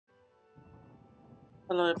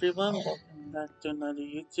Hello everyone, welcome back to another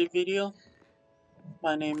YouTube video.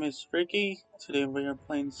 My name is Ricky. Today we are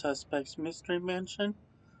playing Suspects Mystery Mansion,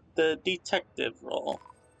 the detective role.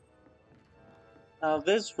 Now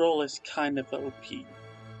this role is kind of OP.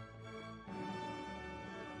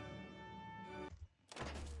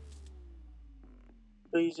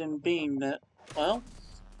 Reason being that, hold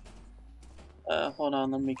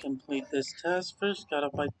on, let me complete this task first. Gotta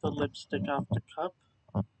wipe the lipstick off the cup.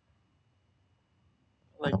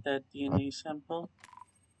 Like that DNA sample.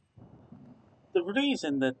 The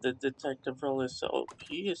reason that the detective role is so OP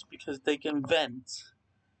is because they can vent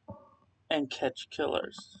and catch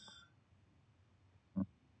killers.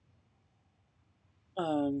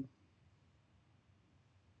 Um,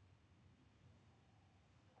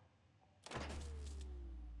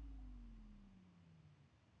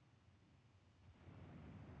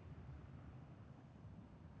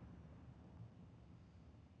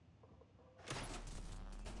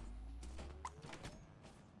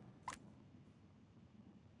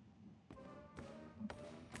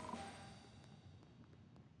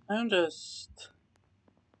 I'm just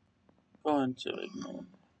going to ignore.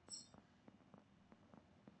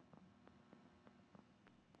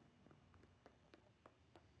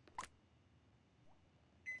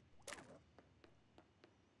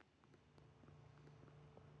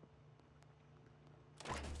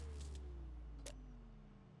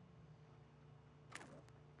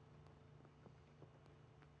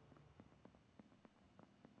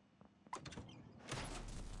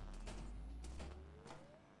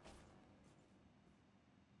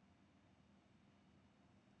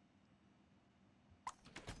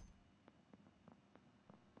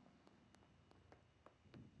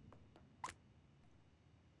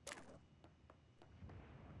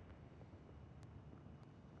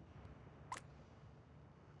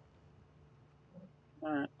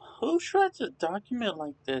 Alright, who shreds a document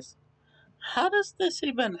like this? How does this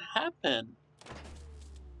even happen?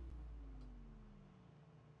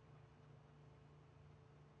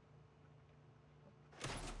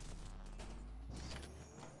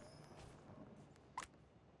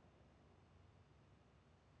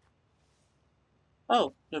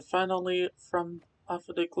 Oh, you're finally from off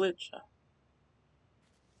of the glitch.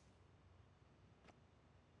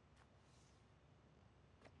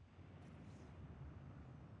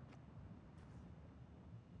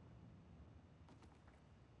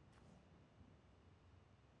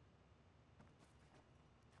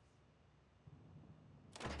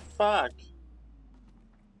 Fuck.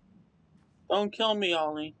 Don't kill me,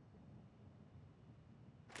 Ollie.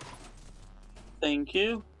 Thank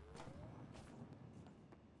you.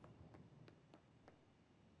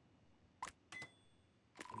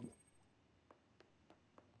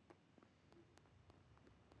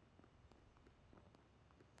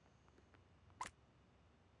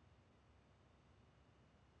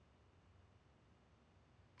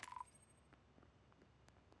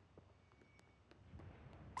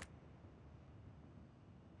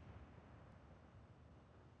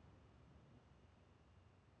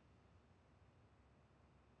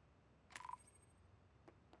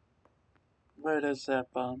 Where does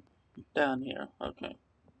that bomb? Down here, okay.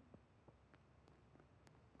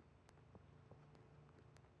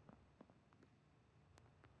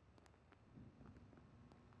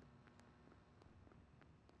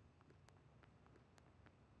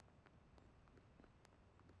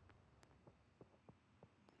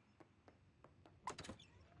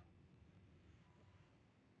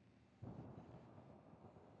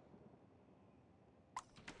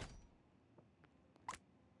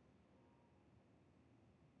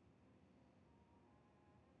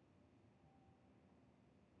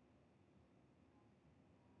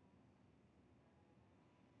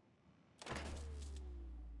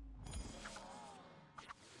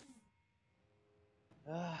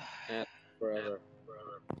 And forever.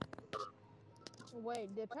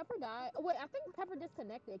 Wait, did Pepper die? Oh, wait, I think Pepper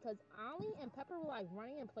disconnected because Ollie and Pepper were like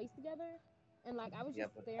running in place together, and like I was Yeah,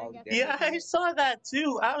 just but staring all at them dead. Yeah, I disconnect. saw that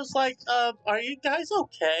too. I was like, are you guys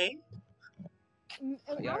okay? And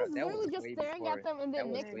I Yara, was that was literally just way staring at before. them, and That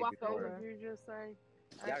then was Nick way Nick, walked what before. did over. you just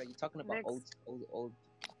say? Yara, you talking about Nick's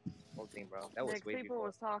old thing, bro. That was Nick's way people before.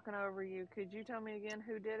 was talking over you. Could you tell me again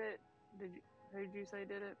who did it? Who'd you say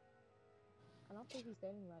did it? I don't think he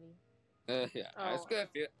said anybody. Yeah, Oh,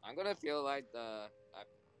 I'm gonna feel like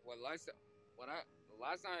what last what I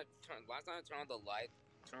last time I turned on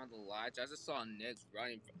the lights. I just saw Nick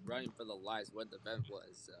running for the lights where the vent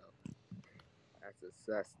was. So that's a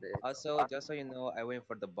sus, Nick. Also, just so you know, I went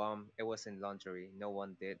for the bomb. It was in laundry. No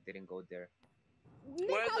one didn't go there. Nick,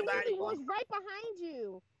 Where's I the I heard the literally body? bomb. was right behind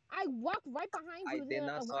you. I walked right behind I you did there,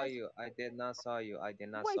 not and when saw you. I did not saw you. I did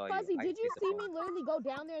not wait, saw you. Fuzzy, I did you did the see bomb. me literally go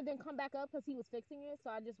down there and then come back up because he was fixing it? So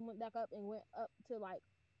I just went back up and went up to like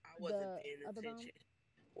I wasn't the paying other bomb. attention.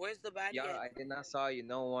 Where's the body Yara, at? I did not saw you.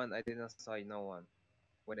 No one. I did not saw you. No one.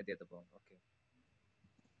 When I did the bomb. Okay.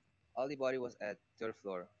 All the body was at third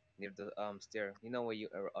floor near the stair. You know when you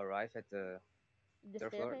arrive at the The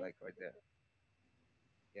third floor, staircase. like right there.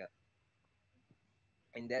 Yeah.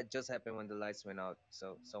 And that just happened when the lights went out.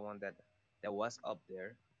 So someone that was up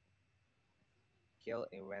there killed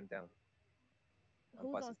and ran down. I'm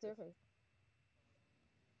Who's on positive. staircase?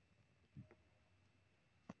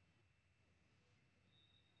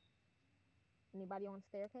 Anybody on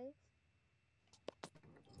staircase?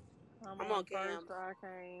 I'm I'm on on first. cam. I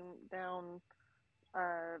came down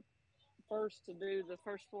first to do the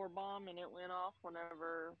first floor bomb, and it went off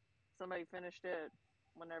whenever somebody finished it.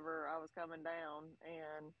 Whenever I was coming down,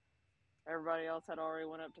 and everybody else had already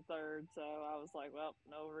went up to third, so I was like, well,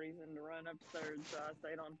 no reason to run up to third, so I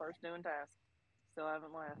stayed on first doing tasks. Still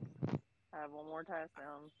haven't left. I have one more task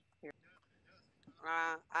down here.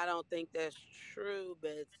 I don't think that's true,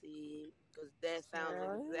 Betsy, because There it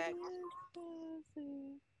is,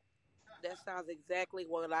 Bessie. that sounds exactly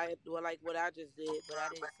what I just did, but I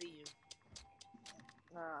didn't see you.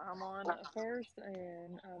 I'm on first,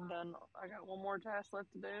 and I'm done. I got one more task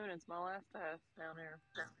left to do, and it's my last task down here.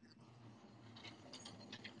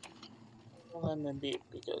 Let me be,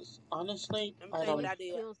 because honestly, Let me tell you what I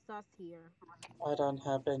did. Kill sus here. I don't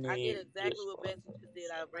have I did any exactly what useful Betsy just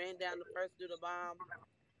did. I ran down the first to the bomb.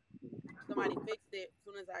 Somebody fixed it as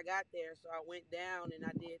soon as I got there, so I went down and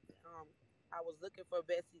I did. I was looking for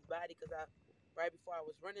Betsy's body because I, right before I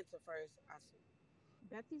was running to first,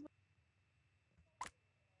 Betsy's.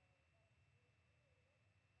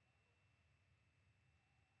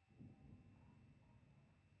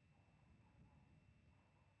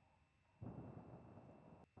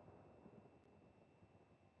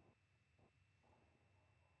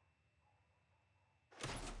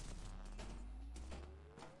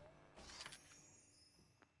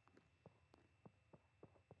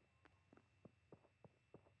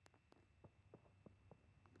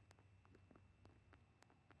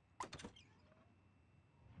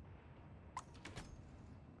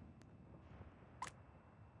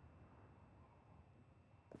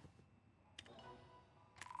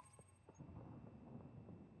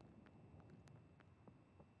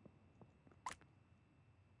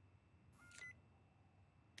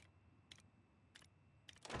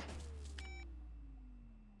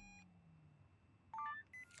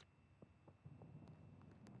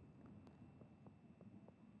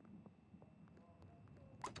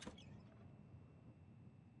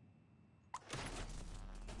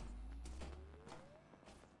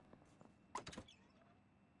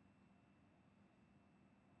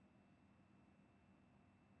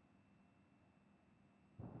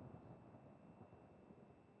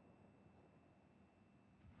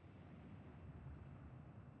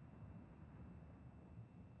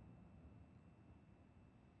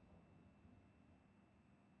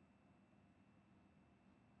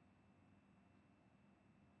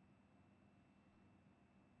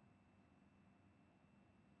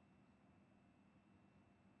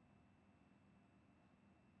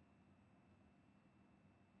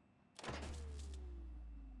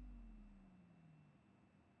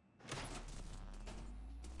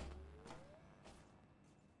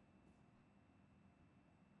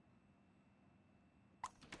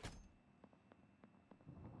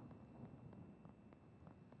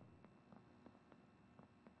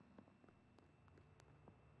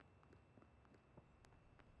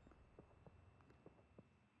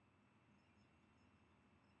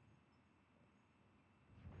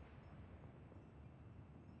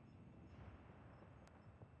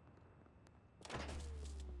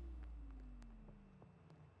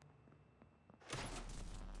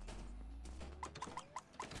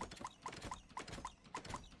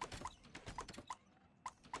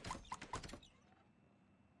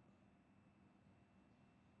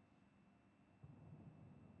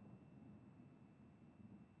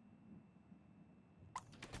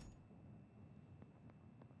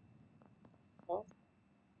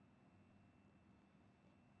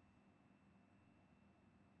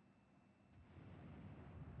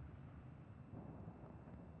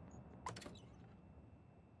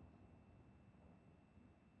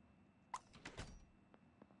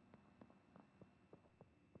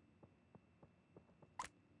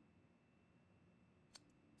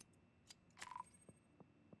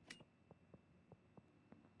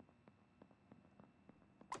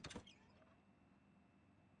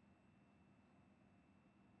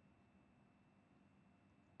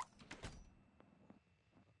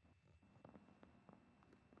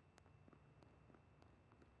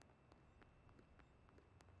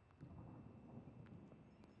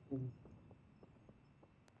 Mm.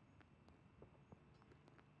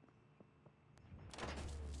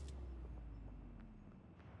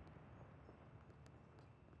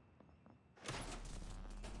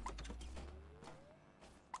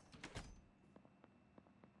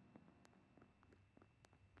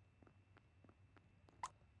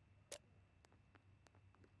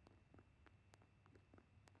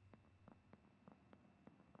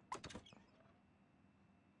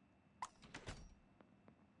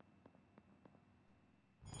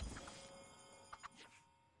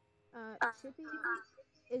 Chippy,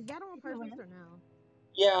 is that on purpose or no?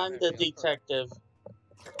 Yeah, I'm the Very on purpose. detective.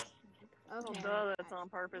 Well, Okay. duh, that's on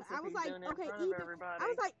purpose if I was he's like, doing it in okay, front of either I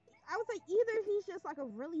was everybody. like, I was like, either he's just like a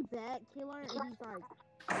really bad killer and he's like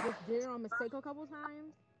just did it on mistake a couple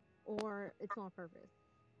times, or it's on purpose.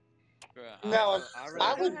 Bro, No, I So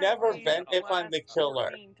I really who would think has never Fuzzy the vent double. if I'm the last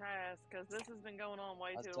killer. 14 tasks? Because this has been going on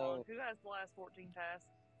way too long. Also, Who has the last 14 tasks?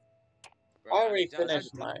 Bro, I already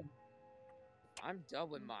finished mine. I'm done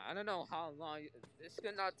with mine. I don't know how long. This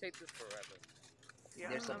could not take this forever. Yeah,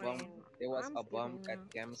 there's a I bump. mean, There was I'm a bump skipping at now.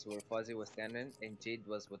 camps where Fuzzy was standing, and Jade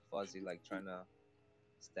was with Fuzzy, like trying to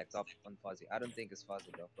stack up on Fuzzy. I don't think it's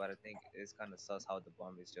Fuzzy though, but I think it's kind of sus how the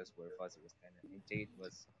bomb is just where Fuzzy was standing, and Jade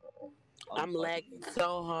was on I'm Fuzzy. lagging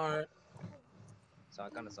so hard. So I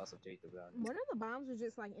kind of sus of Jade to be honest. One of the bombs was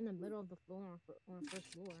just like in the middle of the floor on the first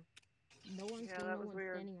floor. yeah, No that was one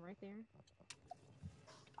weird. standing right there.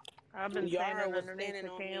 I've been Yara standing was underneath standing the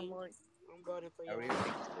on cam me. like, I'm voting for I really Yara.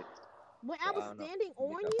 think it's Jade, Wait, I but was I don't know. standing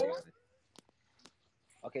Maybe on I'm you. wrong.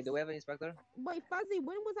 Okay, do we have an inspector? Wait, Fuzzy,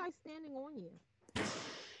 when was I standing on you?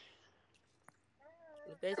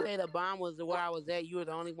 If they say the bomb was where I was at, you were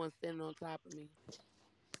the only one standing on top of me.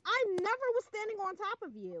 I never was standing on top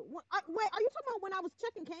of you. Wait, are you talking about when I was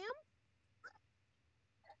checking cam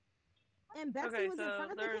and Betsy okay, was in so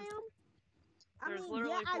front of the cam? I there's mean,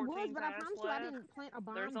 yeah, literally I was, 14 but I tasks promise you, I left. didn't plant a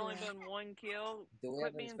There's bomb only there. been one kill. Do we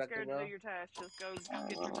have Quit an being inspector, scared to do bro? your task. Just go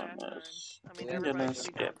get your task done. I Do mean, we have I'm an everybody gonna should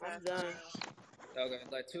be inspector? done skip. with I'm tasks by done. now. Okay,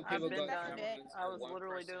 like two I've people It's been go to Becky done. camera back. rooms I and was one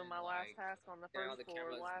literally person doing my last like task on the stay on first the floor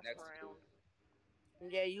cameras last next to you.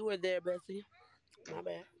 round. Yeah, you were there, Bessie. My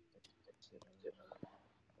bad.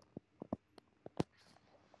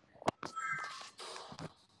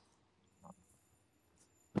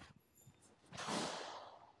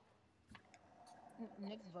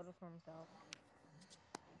 Nick's voted for himself.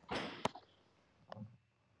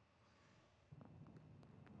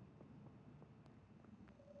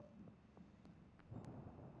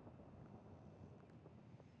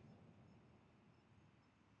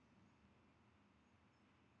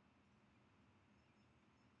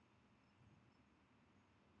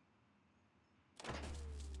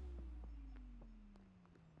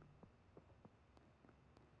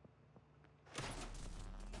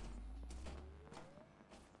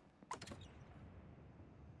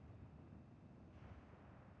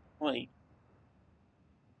 Wait.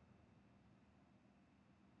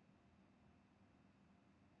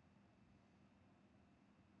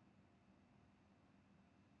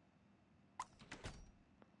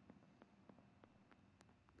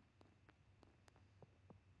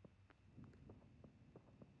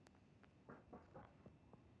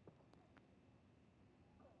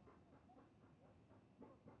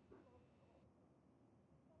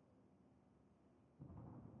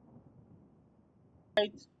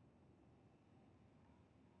 Right.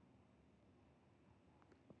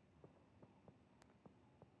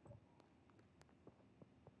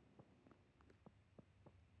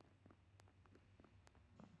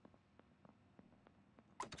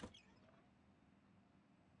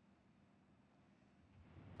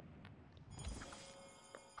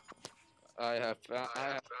 I have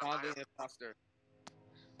found the imposter.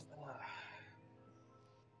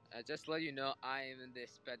 And just to let you know, I am the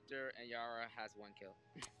inspector and Yara has one kill.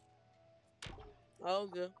 Oh,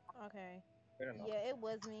 good. Okay. Fair enough. Yeah, it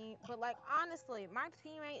was me. But like honestly, my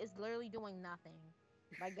teammate is literally doing nothing.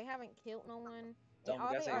 Like they haven't killed no one, So and I'm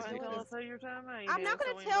all they guessing Go are it's ahead and doing tell is Victor. us who your teammate I'm not is so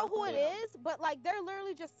gonna we can tell vote who for it Victor. them. is, but like they're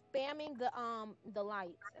literally just spamming the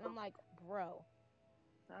lights, and I'm like, bro,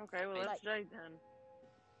 Okay, well, Wait, like that's Jade then.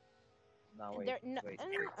 No, wait, they're no, wait.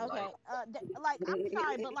 The light. okay. Like I'm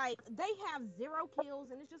sorry, but like they have zero kills,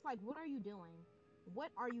 and it's just like, what are you doing?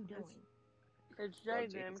 What are you It's, doing? it's Well,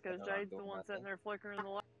 Jade Jade then, is because standing around Jade's the doing one sitting nothing. there flickering the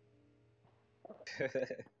light.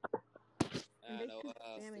 And I they know keep what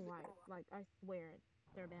else to spamming do. lights. Like I swear,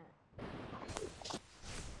 they're bad.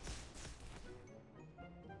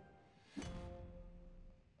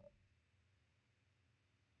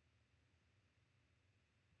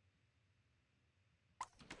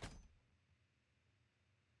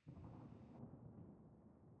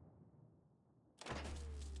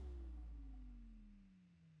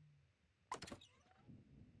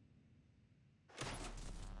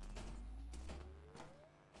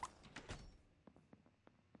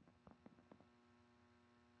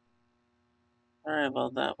 Alright, well,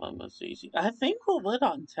 that one was easy. I think we'll win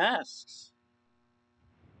on tasks.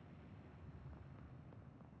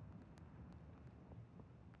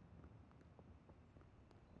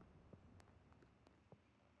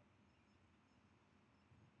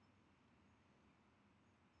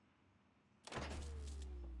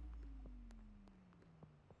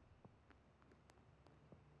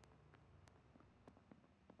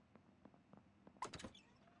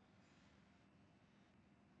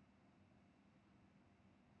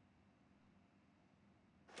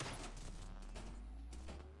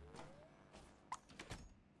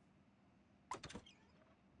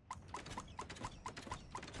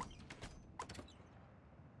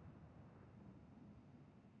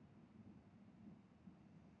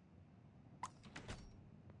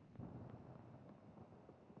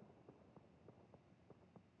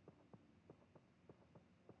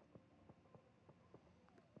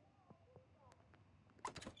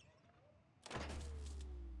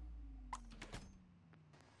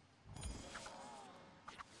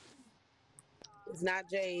 It's not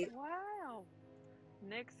Jade. Wow.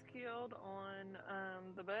 Nick's killed on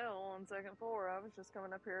the bell on second floor. I was just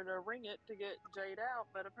coming up here to ring it to get Jade out,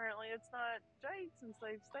 but apparently it's not Jade since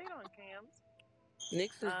they've stayed on cams.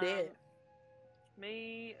 Nix is dead.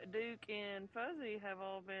 Me, Duke, and Fuzzy have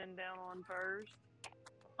all been down on first.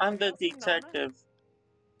 I'm the Y'all seen Donna? detective.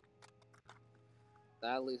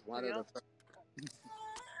 At least one of the.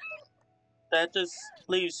 That just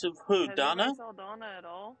leaves who, Has Donna? anybody saw Donna at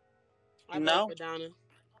all? I No. vote for Donna.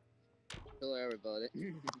 Kill everybody.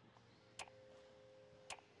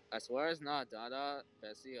 I swear it's not Donna.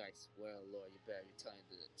 Bessie, I swear, Lord, you better be telling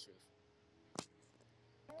the truth.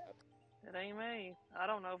 It ain't me. I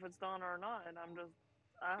don't know if it's Donna or not.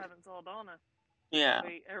 I haven't saw Donna. Yeah.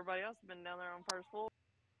 Everybody else has been down there on first floor.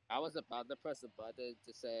 I was about to press the button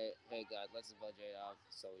to say, hey guys, let's vote Jade off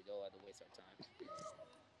so we don't have to waste our time.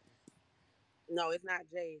 No, it's not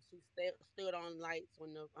Jade. She stood on lights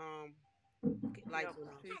when the lights went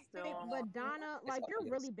off. She's still on. But Donna, like, you're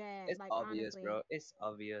obvious. really bad. It's like, obvious, honestly. bro. It's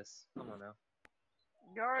obvious. Come on now.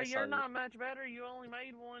 Gara, It's you're obvious. not much better. You only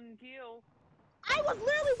made one kill. I was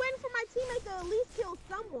literally waiting for my teammate to at least kill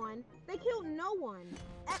someone. They killed no one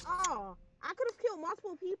at all. I could have killed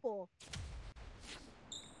multiple people.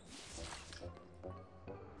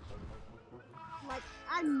 Like,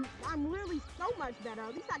 I'm literally so much better.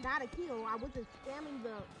 At least I got a kill. I wasn't spamming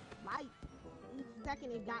the light each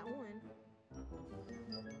second it got on.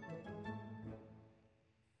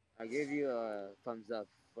 I'll give you a thumbs up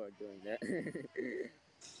for doing that.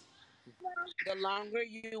 The longer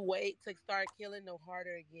you wait to start killing, the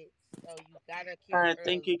harder it gets. So you gotta kill Alright, early.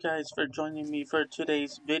 thank you guys for joining me for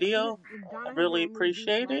today's video. I really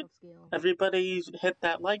appreciate it. Everybody hit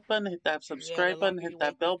that like button, hit that subscribe button, hit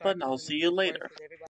that bell button. I'll see you later.